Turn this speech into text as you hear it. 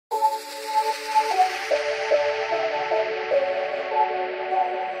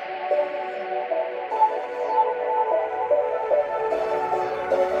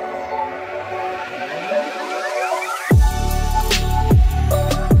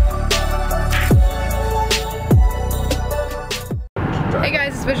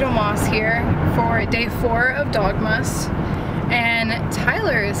4 of Dogmas, and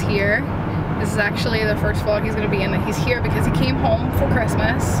Tyler is here. This is actually the first vlog he's going to be in that he's here because he came home for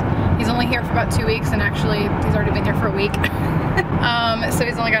Christmas. He's only here for about 2 weeks, and actually he's already been here for a week. So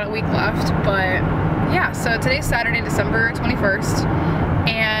he's only got a week left, but yeah, so today's Saturday, December 21st,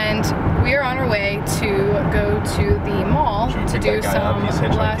 and we are on our way to go to the mall to do some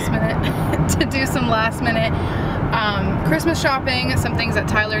last minute Christmas shopping, some things that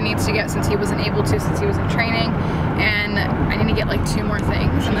Tyler needs to get since he wasn't able to since he was in training, and I need to get like 2 more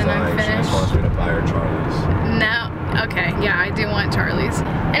things, and then I'm finished. She just wants me to buy her Charlie's. No, okay, yeah, I do want Charlie's.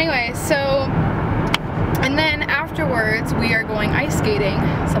 Anyway, so, and then afterwards we are going ice skating,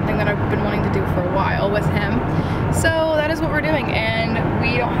 something that I've been wanting to do for a while with him. So that is what we're doing, and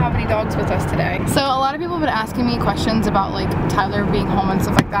we don't have any dogs with us today. So a lot of people have been asking me questions about like Tyler being home and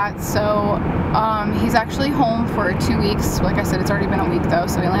stuff like that. So he's actually home for 2 weeks. Like I said, it's already been a week though,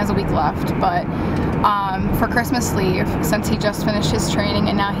 so he only has a week left. But for Christmas leave, since he just finished his training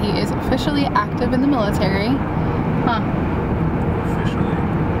and now he is officially active in the military. Officially?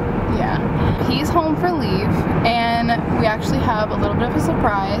 Yeah. He's home for leave, and we actually have a little bit of a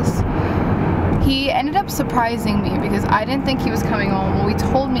surprise. He ended up surprising me because I didn't think he was coming home. Well, he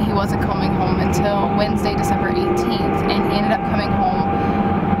told me he wasn't coming home until Wednesday, December 18th, and he ended up coming home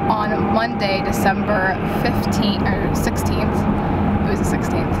on Monday, December 15th or 16th. It was the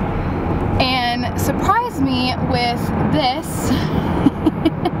 16th, and surprised me with this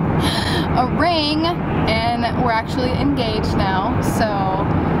a ring, and we're actually engaged now. So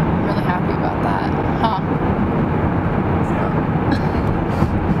I'm really happy about that, huh?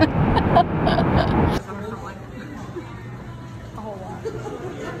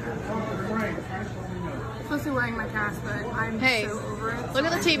 Supposed to be wearing my cast, but I'm so over it. Look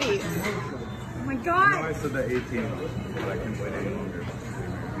at the TV. Oh my god! I know I said the 18th, but I can't wait any longer.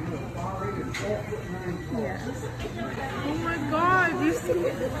 Yes. Oh my god, you see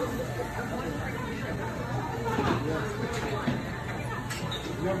it?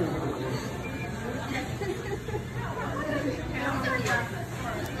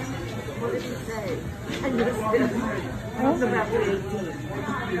 What did you say? I missed it. It was about the 18th.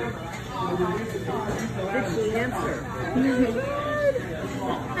 Did she answer?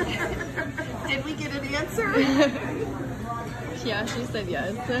 Did we get an answer? Yeah, she said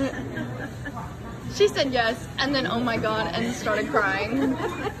yes. She said yes, and then oh my god, and started crying.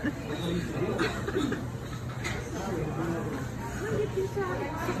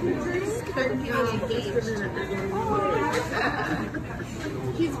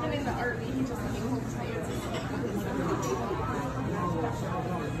 He's been in the army, he just came home tired.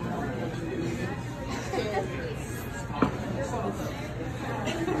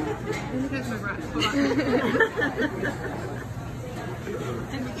 Catch my breath.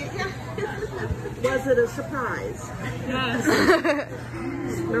 Did we get you? Was it a surprise? Yes.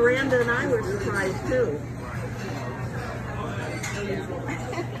 Miranda and I were surprised too.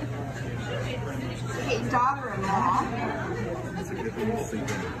 Hey, daughter-in-law.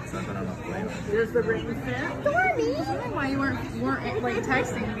 Does the ring fit? Dormy! I don't know why you weren't like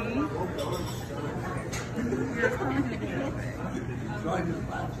texting me.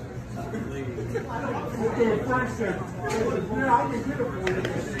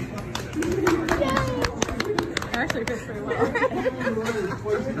 Actually fits pretty well.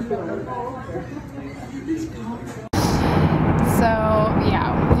 So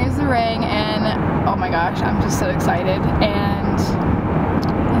yeah, here's the ring, and oh my gosh, I'm just so excited, and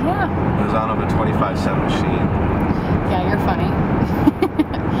yeah. It was on a 25-cent machine. Yeah, you're funny.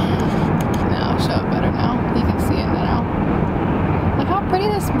 Now, show it better now. You can see it now. Look how pretty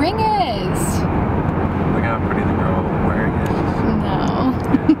this ring is. Look how pretty the girl wearing it. No.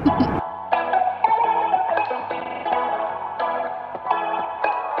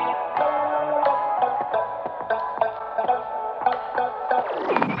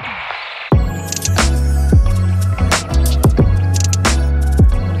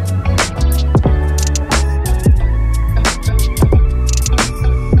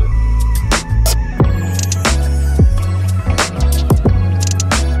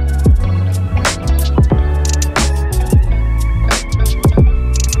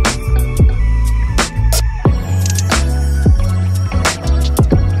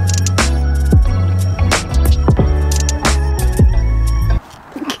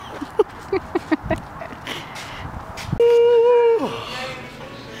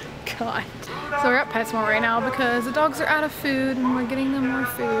 God. So we're at PetSmart right now because the dogs are out of food and we're getting them more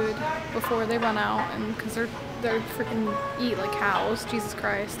food before they run out, and because they're freaking eat like cows. Jesus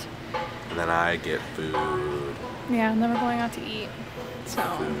Christ. And then I get food. Yeah, and then we're going out to eat. So.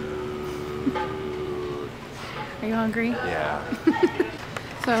 Are you hungry? Yeah.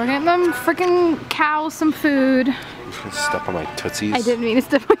 So we're getting them freaking cows some food. You can step on my tootsies. I didn't mean to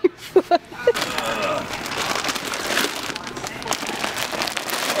step on your foot.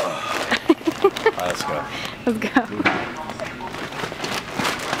 Alright, let's go. Let's go.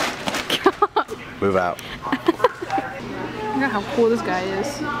 Move out. Look at how cool this guy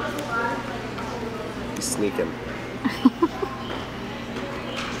is. He's sneaking.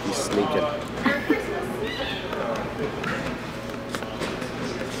 He's sneaking.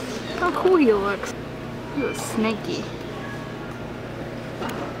 How cool he looks. He looks snaky.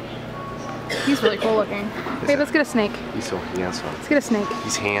 He's really cool looking. Hey, let's get a snake. He's so handsome. Let's get a snake.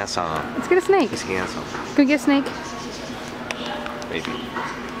 He's handsome. Let's get a snake. He's handsome. Can we get a snake? Maybe.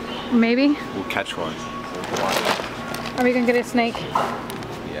 Maybe. We'll catch one. Are we gonna get a snake?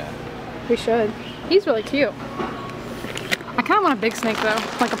 Yeah. We should. He's really cute. I kind of want a big snake though,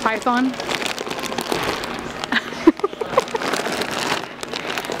 like a python.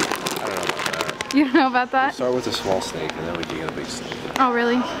 You don't know about that? Start with a small snake and then we can get a big snake. Oh,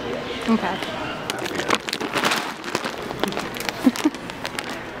 really? Okay.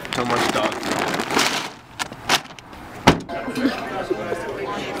 How much dog?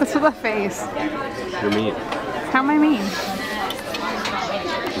 What's with the face? You're mean. How am I mean?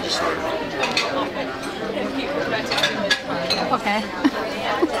 You just started. Okay.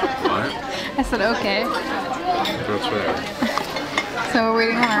 What? I said okay. What's that? So we're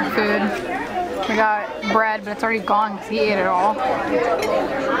waiting on our food. We got bread, but it's already gone because he ate it all.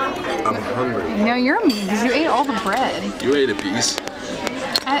 I'm hungry. No, you're mean because you ate all the bread. You ate a piece.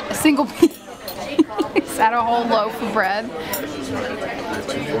 A single piece. At a whole loaf of bread. I have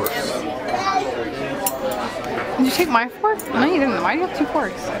 2 forks. Did you take my fork? No, you didn't. Why do you have 2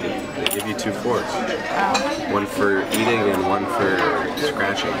 forks? They give you 2 forks. Oh. One for eating and one for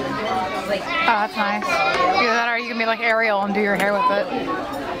scratching. Oh, that's nice. Either that or you can be like Ariel and do your hair with it.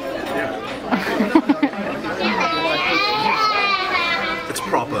 It's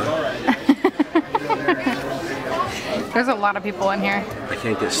proper. There's a lot of people in here. I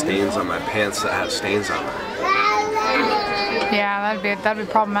can't get stains on my pants that have stains on them. Yeah, that'd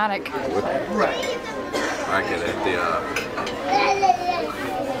be problematic. I can hit the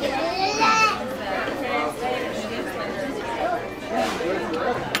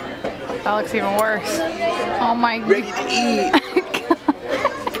That looks even worse. Oh my god. ready to eat.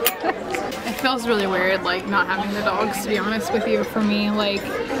 It feels really weird, like, not having the dogs, to be honest with you. For me, like,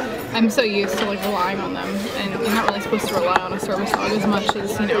 I'm so used to, like, relying on them, and you're not really supposed to rely on a service dog as much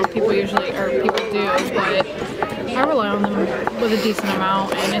as, you know, people usually, or people do, but I rely on them with a decent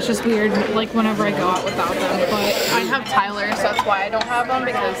amount, and it's just weird, like, whenever I go out without them. But I have Tyler, so that's why I don't have them,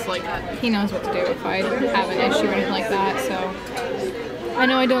 because, like, he knows what to do if I have an issue or anything like that, so I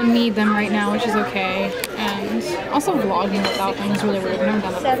know I don't need them right now, which is okay. And also vlogging without them is really weird. I've never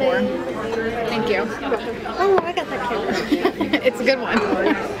done that before. Thank you. Oh, I got that camera. It's a good one.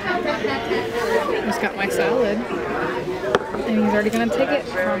 Just got my salad. And he's already gonna take it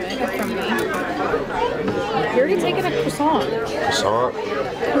from me. You're already taking a croissant. Croissant?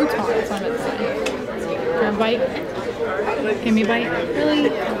 Crouton, that's what I meant to say. Can I bite? Give me a bite?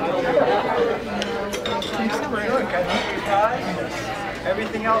 Really? I'm sorry.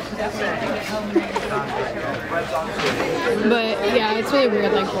 Everything else is the same. But yeah, it's really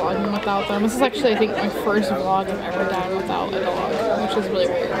weird like vlogging without them. This is actually I think my first vlog I've ever done without a dog, which is really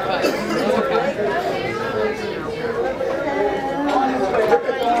weird, but it's okay.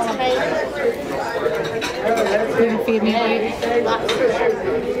 You gonna feed me a bite?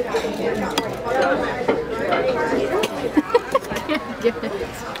 Give it.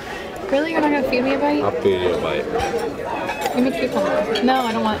 Really? You're not gonna feed me a bite? I'll feed you a bite. Give me a cucumber. No,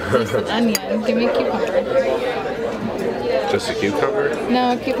 I don't want just an onion. Give me a cucumber. Just a cucumber?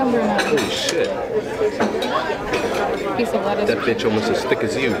 No, a cucumber and a Holy shit. piece of lettuce. That bitch almost as thick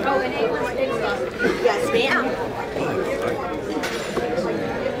as you. Yes, ma'am.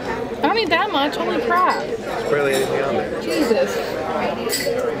 I don't need that much. Holy crap. There's barely anything on there. Jesus.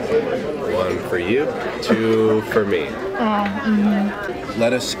 1 for you, 2 for me. Oh,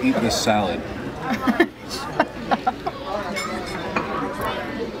 Let us eat this salad.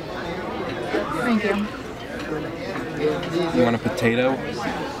 Thank you. You want a potato?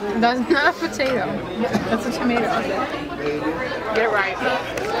 That's not a potato. That's a tomato. Get it right.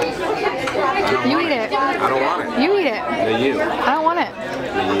 You eat it. I don't want it. You eat it. No, you. I don't want it.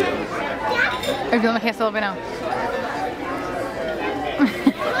 No, you. Are you feeling the queso now?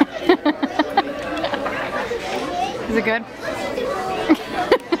 Is it good?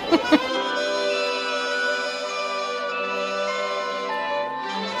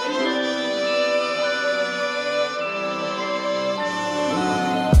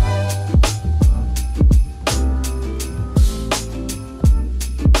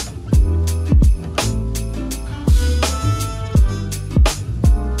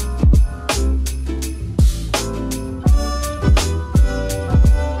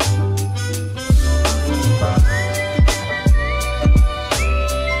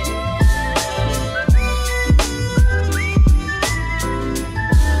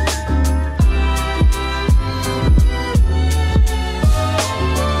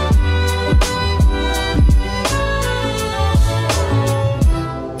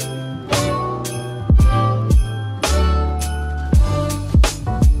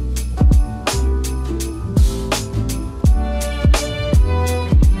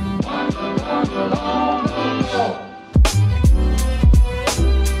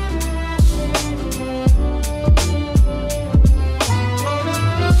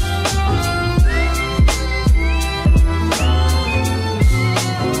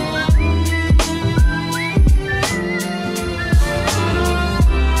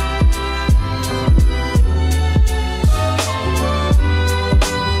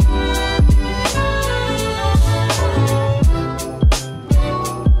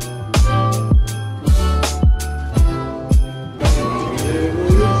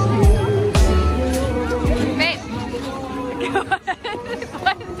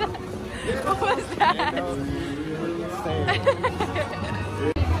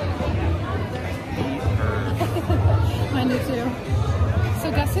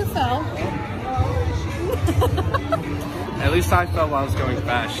 Who fell? At least I fell while I was going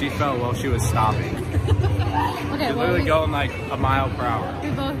fast. She fell while she was stopping. Okay, She well, literally going like a mile per hour. we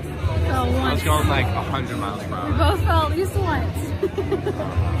both fell once. I was going like 100 miles per We hour. both fell at least once.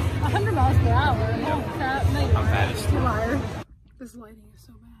 100 miles per hour. Holy crap. No, I'm fast. you liar. This lighting is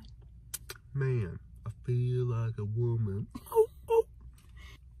so bad. Man, I feel like a woman.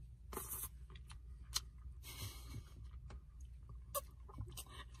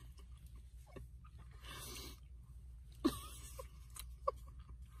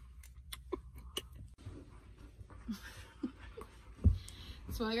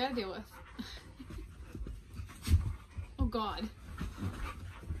 That's what I gotta deal with. Oh God.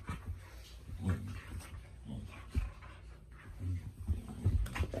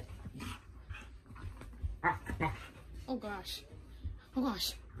 Oh gosh. Oh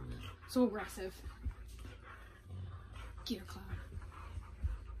gosh. So aggressive. Get her, Cloud.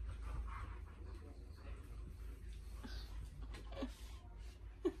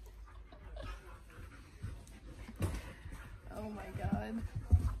 Oh my God.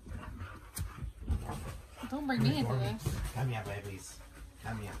 Don't bring me into this. Come here, babies.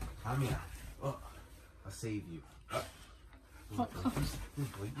 Come here. Come here. Oh, I'll save you. Oh. Oh, oh. Who's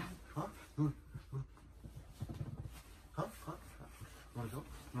bleeding? Huh? Huh? Huh? Huh? Wanna go?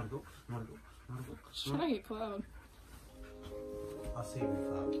 Wanna go? Wanna go? Wanna go? Should I get Cloud? I'll save you,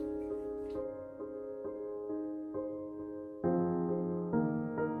 Cloud.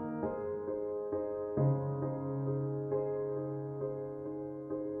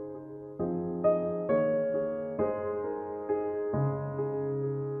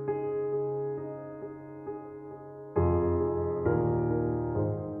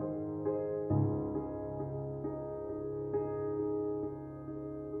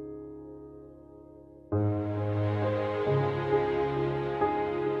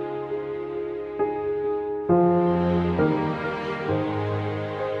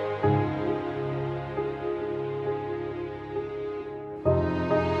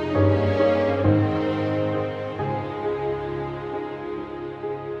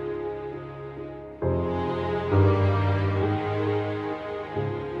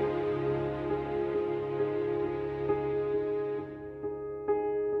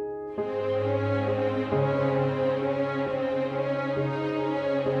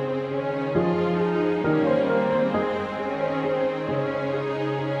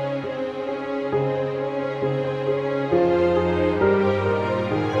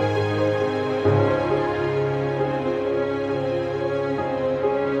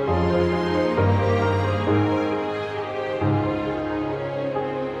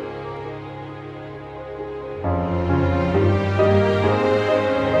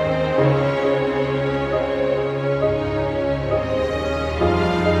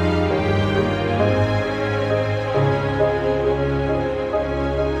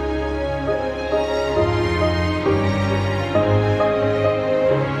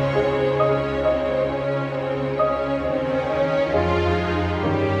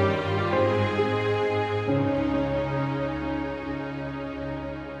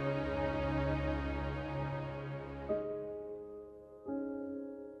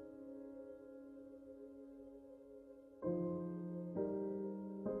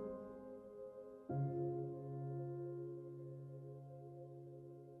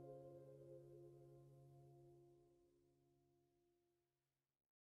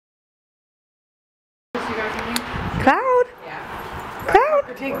 Cloud?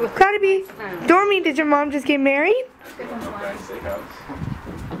 Cloud? Cloudy B. Dormy, did your mom just get married? Say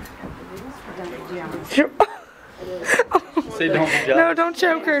don't be jealous. No, don't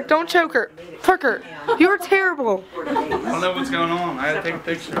choke her. Don't choke her. Tuck her. You're terrible. I don't know what's going on. I gotta take a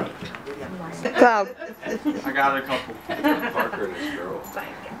picture. Cloud, I got a couple. Parker and his girl.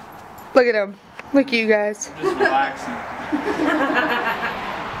 look at him. Look at you guys. Just relaxing.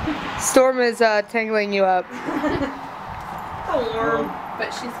 Storm is tangling you up.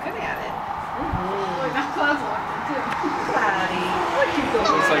 But she's good at it. Look, that Cloud's walking too.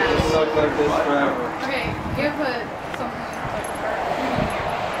 It's like this suck like this forever. Okay, give a